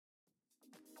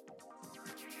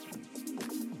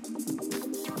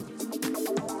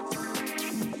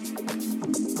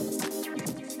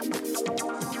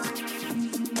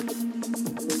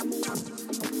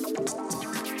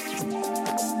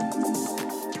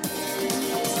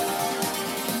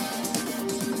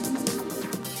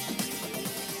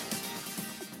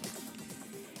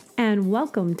and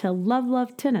welcome to Love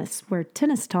Love Tennis, where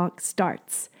tennis talk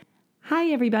starts. Hi,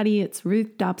 everybody. It's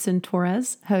Ruth Dobson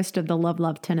Torres, host of the Love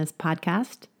Love Tennis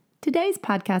podcast. Today's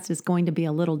podcast is going to be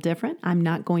a little different. I'm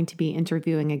not going to be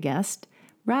interviewing a guest.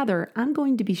 Rather, I'm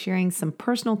going to be sharing some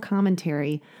personal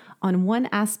commentary on one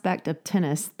aspect of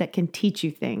tennis that can teach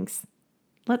you things.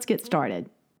 Let's get started.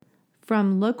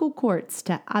 From local courts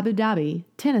to Abu Dhabi,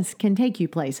 tennis can take you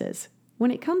places.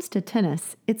 When it comes to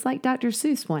tennis, it's like Dr.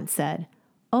 Seuss once said,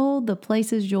 "Oh, the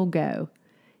places you'll go."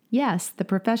 Yes, the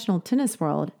professional tennis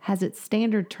world has its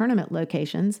standard tournament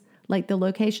locations, like the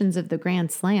locations of the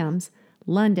Grand Slams,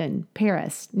 London,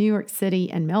 Paris, New York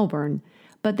City, and Melbourne,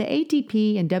 but the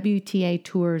ATP and WTA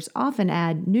tours often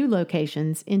add new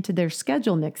locations into their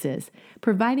schedule mixes,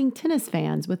 providing tennis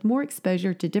fans with more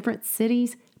exposure to different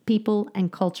cities, people,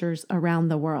 and cultures around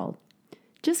the world.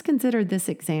 Just consider this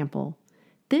example.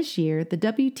 This year, the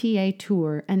WTA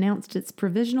Tour announced its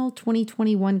provisional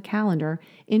 2021 calendar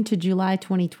into July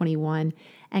 2021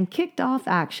 and kicked off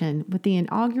action with the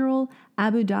inaugural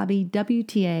Abu Dhabi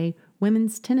WTA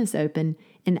Women's Tennis Open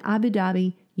in Abu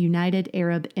Dhabi, United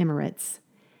Arab Emirates.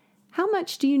 How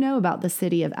much do you know about the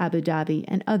city of Abu Dhabi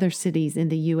and other cities in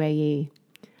the UAE?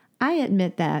 I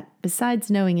admit that,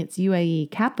 besides knowing its UAE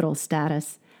capital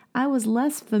status, I was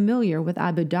less familiar with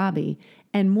Abu Dhabi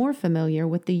and more familiar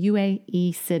with the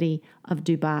UAE city of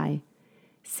Dubai.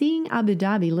 Seeing Abu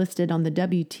Dhabi listed on the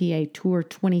WTA Tour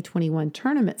 2021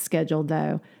 tournament schedule,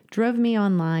 though, drove me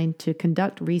online to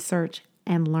conduct research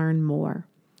and learn more.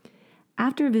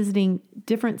 After visiting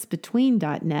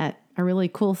differencebetween.net, a really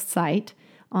cool site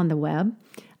on the web,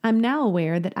 I'm now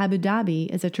aware that Abu Dhabi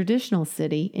is a traditional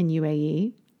city in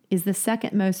UAE, is the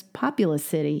second most populous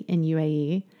city in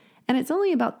UAE, and it's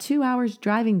only about 2 hours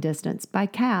driving distance by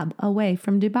cab away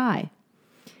from Dubai.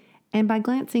 And by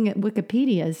glancing at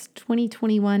Wikipedia's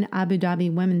 2021 Abu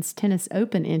Dhabi Women's Tennis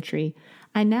Open entry,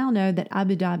 I now know that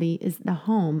Abu Dhabi is the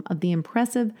home of the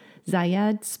impressive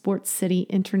Zayed Sports City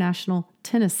International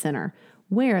Tennis Center,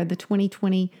 where the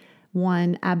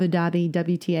 2021 Abu Dhabi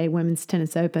WTA Women's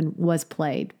Tennis Open was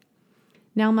played.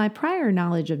 Now, my prior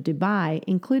knowledge of Dubai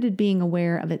included being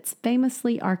aware of its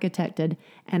famously architected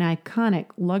and iconic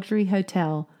luxury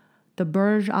hotel, the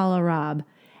Burj Al Arab,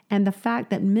 and the fact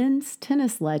that men's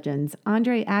tennis legends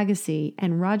Andre Agassi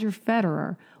and Roger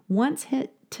Federer once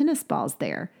hit tennis balls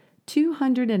there,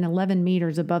 211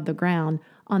 meters above the ground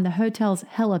on the hotel's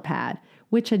helipad,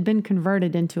 which had been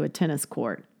converted into a tennis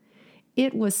court.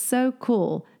 It was so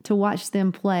cool to watch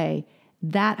them play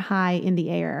that high in the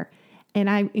air. And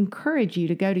I encourage you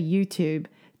to go to YouTube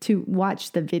to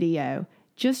watch the video.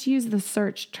 Just use the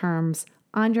search terms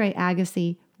Andre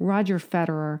Agassi, Roger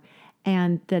Federer,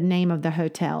 and the name of the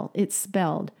hotel. It's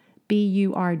spelled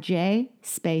Burj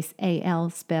space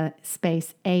AL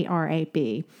space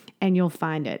ARAB, and you'll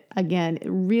find it. Again,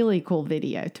 really cool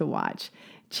video to watch.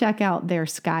 Check out their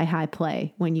sky-high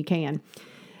play when you can.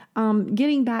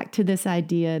 Getting back to this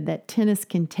idea that tennis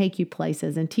can take you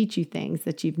places and teach you things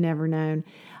that you've never known.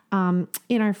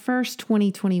 In our first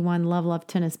 2021 Love Love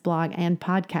Tennis blog and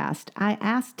podcast, I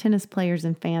asked tennis players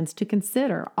and fans to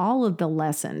consider all of the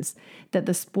lessons that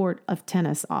the sport of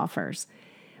tennis offers.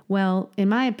 Well, in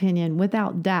my opinion,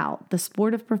 without doubt, the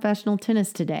sport of professional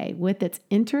tennis today, with its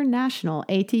international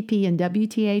ATP and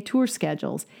WTA tour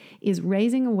schedules, is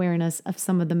raising awareness of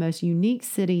some of the most unique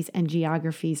cities and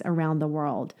geographies around the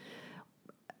world.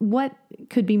 What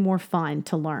could be more fun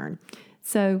to learn?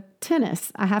 So,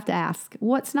 tennis, I have to ask,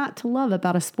 what's not to love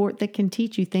about a sport that can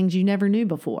teach you things you never knew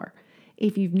before?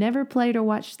 If you've never played or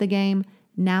watched the game,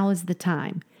 now is the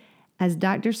time. As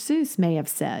Dr. Seuss may have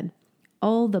said,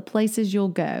 "Oh, the places you'll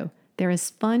go. There is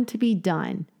fun to be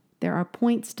done. There are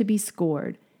points to be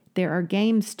scored. There are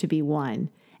games to be won.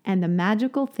 And the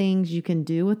magical things you can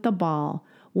do with the ball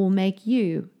will make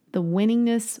you the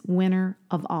winningest winner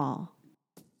of all."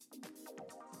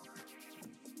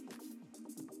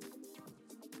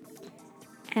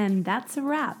 And that's a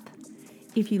wrap.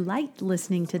 If you liked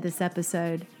listening to this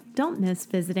episode, don't miss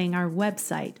visiting our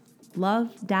website,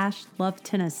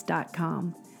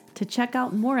 love-lovetennis.com, to check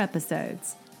out more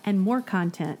episodes and more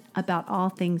content about all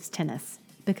things tennis,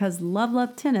 because Love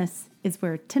Love Tennis is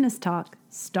where tennis talk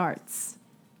starts.